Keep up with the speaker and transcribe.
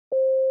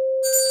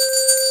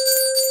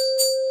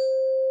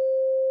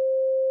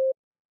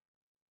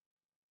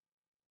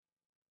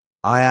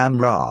I am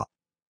Ra.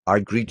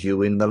 I greet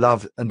you in the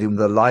love and in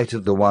the light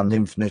of the one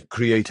infinite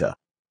Creator.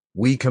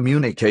 We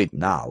communicate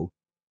now.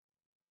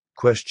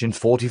 Question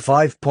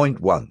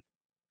 45.1.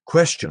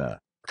 Questioner,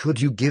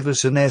 could you give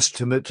us an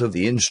estimate of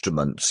the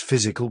instrument's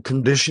physical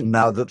condition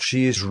now that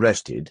she is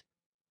rested?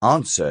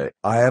 Answer,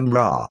 I am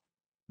Ra.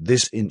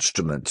 This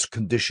instrument's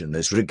condition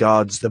as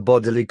regards the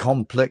bodily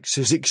complex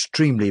is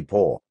extremely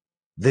poor.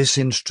 This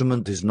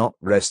instrument is not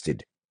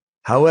rested.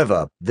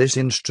 However, this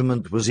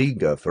instrument was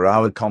eager for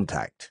our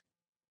contact.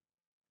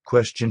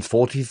 Question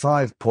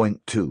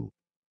 45.2.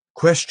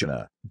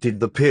 Questioner, did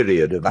the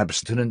period of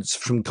abstinence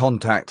from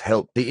contact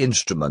help the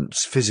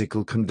instrument's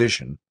physical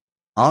condition?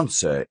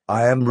 Answer,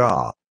 I am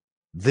Ra.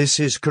 This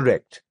is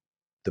correct.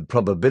 The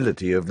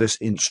probability of this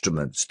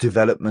instrument's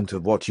development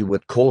of what you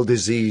would call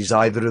disease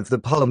either of the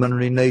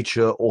pulmonary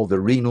nature or the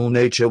renal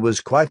nature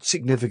was quite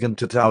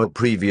significant at our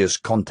previous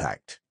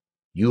contact.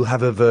 You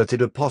have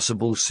averted a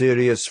possible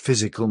serious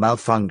physical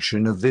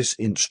malfunction of this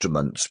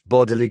instrument's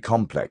bodily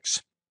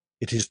complex.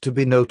 It is to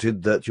be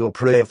noted that your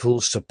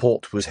prayerful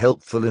support was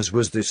helpful, as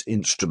was this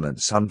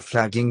instrument's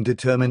unflagging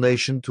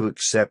determination to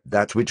accept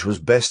that which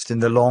was best in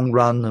the long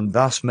run and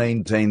thus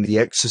maintain the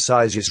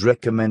exercises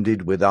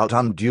recommended without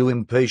undue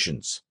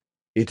impatience.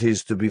 It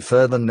is to be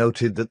further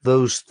noted that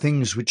those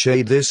things which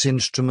aid this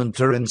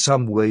instrument are in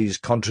some ways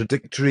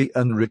contradictory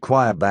and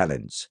require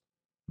balance.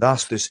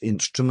 Thus this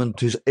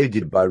instrument is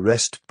aided by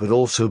rest but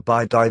also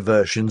by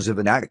diversions of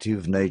an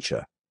active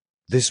nature.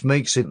 This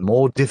makes it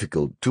more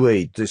difficult to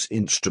aid this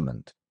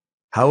instrument.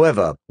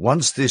 However,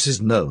 once this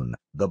is known,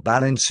 the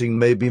balancing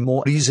may be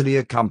more easily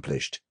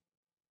accomplished.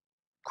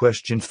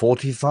 Question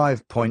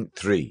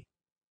 45.3.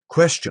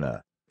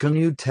 Questioner, can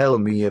you tell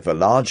me if a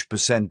large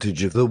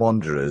percentage of the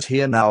wanderers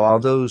here now are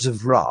those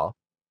of Ra?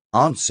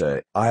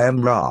 Answer, I am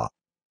Ra.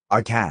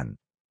 I can.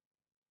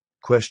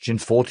 Question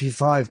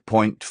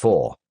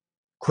 45.4.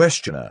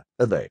 Questioner,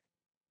 are they?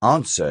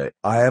 Answer,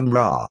 I am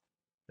Ra.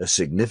 A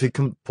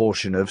significant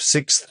portion of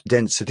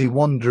sixth-density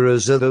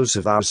wanderers are those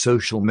of our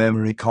social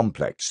memory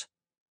complex.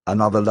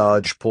 Another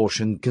large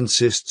portion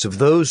consists of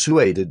those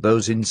who aided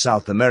those in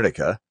South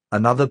America,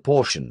 another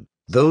portion,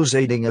 those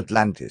aiding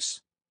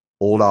Atlantis.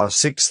 All our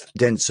sixth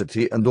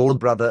density and all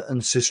brother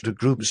and sister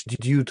groups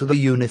due to the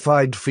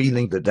unified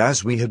feeling that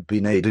as we had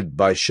been aided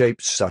by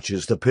shapes such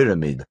as the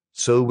pyramid,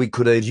 so we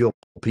could aid your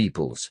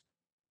peoples.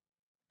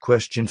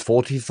 Question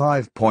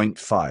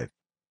 45.5.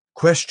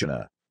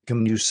 Questioner,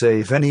 can you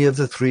say if any of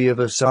the three of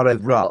us are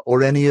of Ra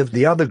or any of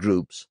the other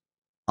groups?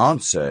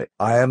 Answer,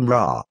 I am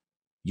Ra.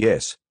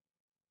 Yes.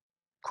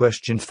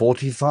 Question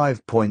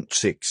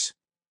 45.6.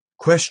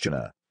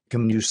 Questioner,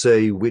 can you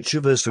say which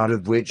of us are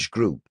of which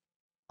group?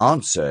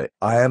 Answer,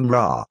 I am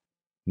Ra.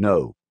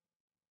 No.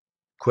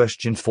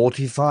 Question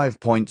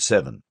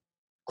 45.7.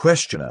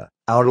 Questioner,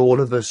 are all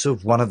of us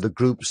of one of the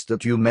groups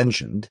that you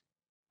mentioned?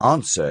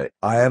 Answer,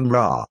 I am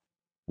Ra.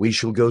 We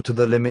shall go to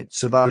the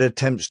limits of our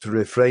attempts to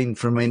refrain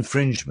from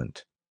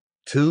infringement.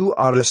 2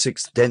 are a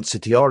sixth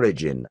density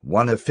origin,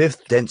 1 a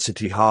fifth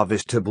density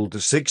harvestable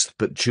to sixth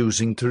but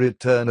choosing to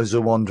return as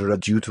a wanderer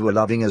due to a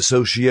loving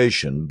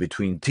association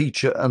between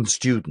teacher and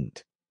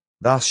student.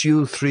 Thus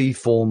you 3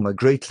 form a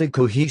greatly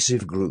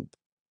cohesive group.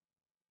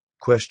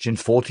 Question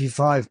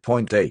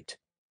 45.8.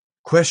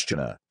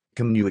 Questioner,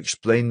 can you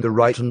explain the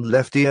right and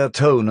left ear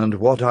tone and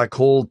what I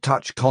call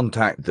touch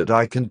contact that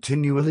I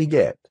continually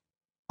get?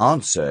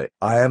 Answer,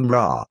 I am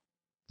Ra.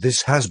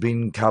 This has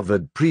been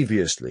covered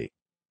previously.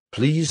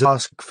 Please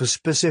ask for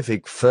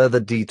specific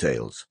further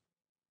details.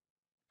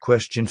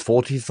 Question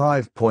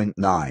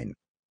 45.9.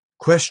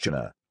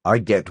 Questioner, I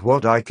get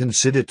what I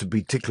consider to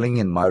be tickling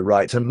in my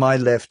right and my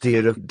left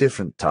ear at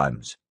different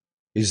times.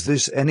 Is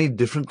this any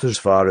different as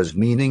far as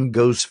meaning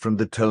goes from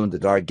the tone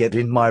that I get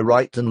in my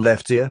right and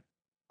left ear?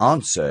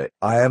 Answer,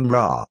 I am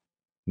Ra.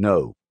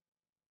 No.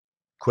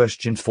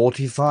 Question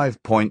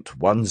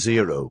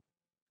 45.10.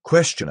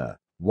 Questioner,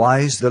 why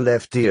is the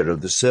left ear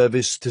of the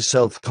service to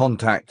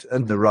self-contact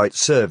and the right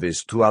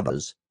service to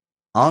others?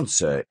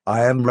 Answer,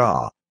 I am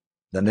Ra.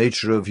 The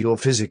nature of your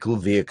physical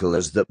vehicle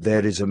is that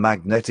there is a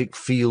magnetic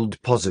field,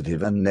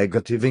 positive and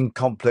negative, in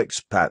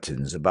complex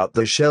patterns about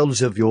the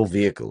shells of your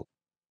vehicle.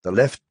 The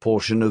left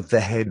portion of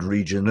the head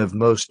region of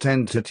most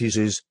entities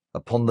is,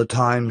 upon the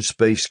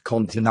time-space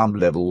continuum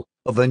level,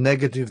 of a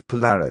negative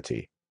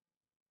polarity.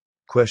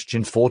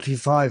 Question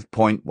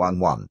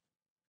 45.11.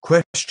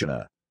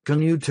 Questioner, can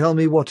you tell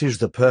me what is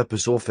the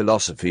purpose or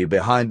philosophy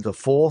behind the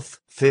 4th,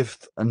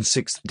 5th, and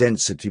 6th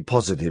density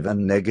positive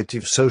and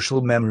negative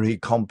social memory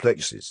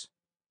complexes?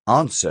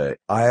 Answer,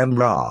 I am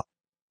Ra.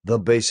 The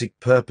basic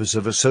purpose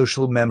of a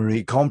social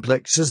memory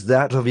complex is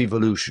that of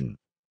evolution.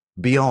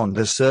 Beyond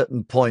a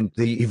certain point,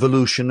 the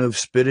evolution of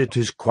spirit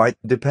is quite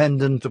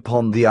dependent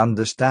upon the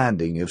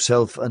understanding of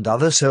self and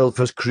other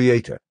self as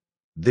creator.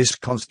 This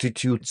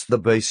constitutes the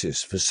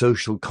basis for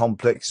social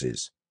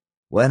complexes.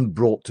 When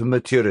brought to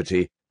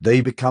maturity, they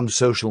become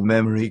social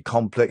memory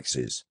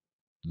complexes.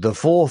 The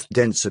 4th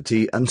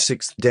density and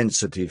 6th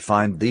density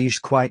find these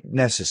quite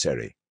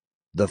necessary.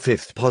 The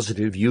 5th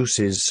positive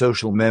uses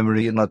social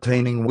memory in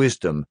attaining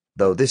wisdom,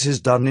 though this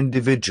is done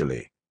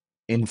individually.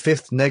 In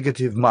fifth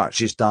negative,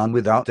 much is done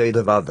without aid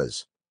of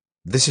others.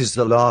 This is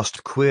the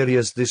last query,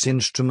 as this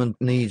instrument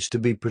needs to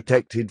be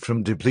protected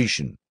from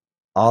depletion.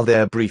 Are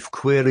there brief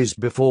queries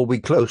before we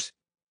close?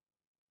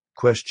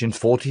 Question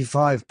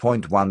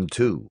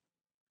 45.12.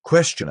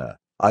 Questioner: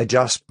 I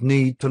just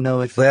need to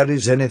know if there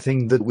is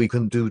anything that we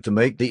can do to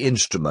make the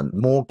instrument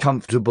more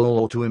comfortable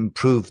or to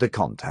improve the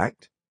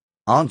contact.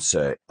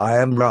 Answer: I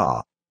am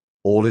Ra.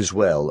 All is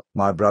well,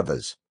 my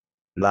brothers.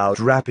 Loud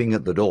rapping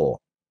at the door.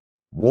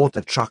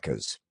 Water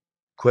truckers.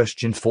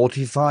 Question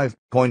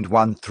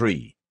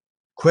 45.13.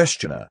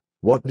 Questioner: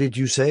 What did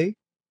you say?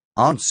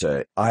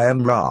 Answer: I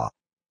am Ra.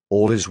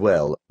 All is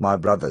well, my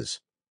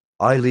brothers.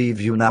 I leave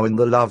you now in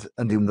the love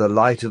and in the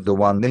light of the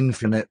one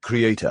infinite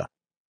Creator.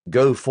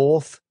 Go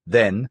forth,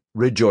 then,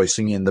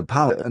 rejoicing in the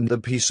power and the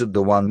peace of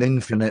the one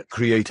infinite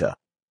Creator.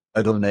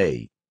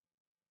 Adonai.